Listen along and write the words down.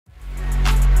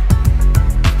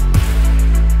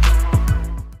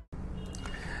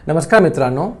नमस्कार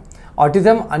मित्रांनो,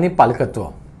 ऑटिझम आणि पालकत्व.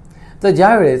 तर ज्या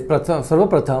वेळेस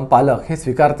सर्वप्रथम पालक हे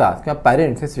स्वीकारतात किंवा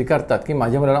पॅरेंट्स हे स्वीकारतात की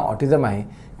माझ्या मुलाला ऑटिझम आहे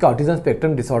किंवा ऑटिझम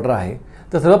स्पेक्ट्रम डिसऑर्डर आहे,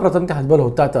 तर सर्वप्रथम ते हतबल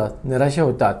होतातच, निराशे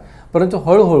होतात. परंतु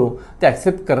हळूहळू ते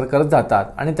ॲक्सेप्ट करत जातात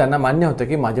आणि त्यांना मान्य होतं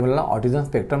की माझ्या मुलाला ऑटिझम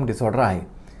स्पेक्ट्रम डिसऑर्डर आहे.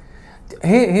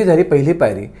 हे झाली पहिली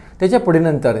पायरी. त्याच्या पुढे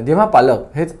नंतर जेव्हा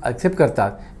पालक हेच ॲक्सेप्ट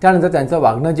करतात, त्यानंतर त्यांचं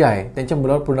वागणं जे आहे त्यांच्या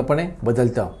मुलावर पूर्णपणे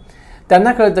बदलतं.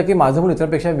 त्यांना कळतं की माझं मूल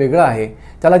इतरांपेक्षा वेगळं आहे,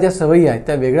 त्याला ज्या सवयी आहेत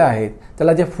त्या वेगळ्या आहेत,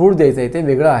 त्याला जे फूड द्यायचं आहे ते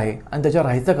वेगळं आहे आणि त्याच्यावर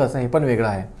राहायचं कसं हे पण वेगळं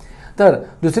आहे. तर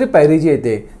दुसरी पायरी जी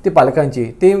येते ती पालकांची,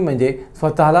 ते म्हणजे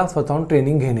स्वतःहून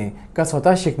ट्रेनिंग घेणे किंवा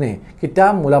स्वतः शिकणे की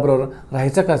त्या मुलाबरोबर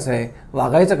राहायचं कसं आहे,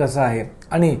 वागायचं कसं आहे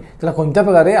आणि त्याला कोणत्या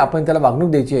प्रकारे आपण त्याला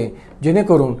वागणूक द्यायची आहे,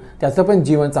 जेणेकरून त्याचं पण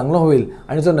जीवन चांगलं होईल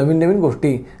आणि जो नवीन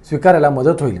गोष्टी स्वीकारायला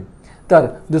मदत होईल. तर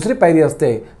दुसरी पायरी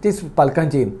असते ती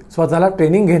पालकांची स्वतःला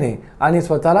ट्रेनिंग घेणे आणि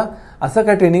स्वतःला असं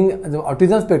काय ट्रेनिंग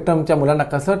ऑटिझम स्पेक्ट्रमच्या मुलांना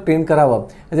कसं ट्रेन करावं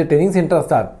याचे ट्रेनिंग सेंटर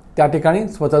असतात, त्या ठिकाणी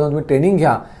स्वतःला तुम्ही ट्रेनिंग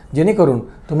घ्या, जेणेकरून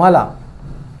तुम्हाला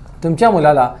तुमच्या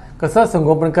मुलाला कसं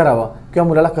संगोपन करावं किंवा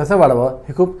मुलाला कसं वाढवावं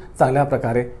हे खूप चांगल्या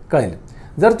प्रकारे कळेल.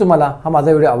 जर तुम्हाला हा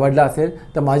माझा व्हिडिओ आवडला असेल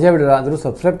तर माझ्या व्हिडिओला जरूर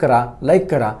सबस्क्राईब करा, लाईक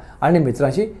करा आणि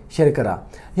मित्रांशी शेअर करा.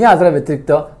 या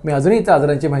आजाराव्यतिरिक्त मी अजूनही इतर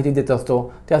आजारांची माहिती देत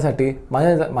असतो, त्यासाठी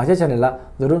माझ्या चॅनलला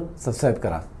जरूर सबस्क्राईब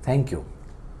करा. थँक्यू.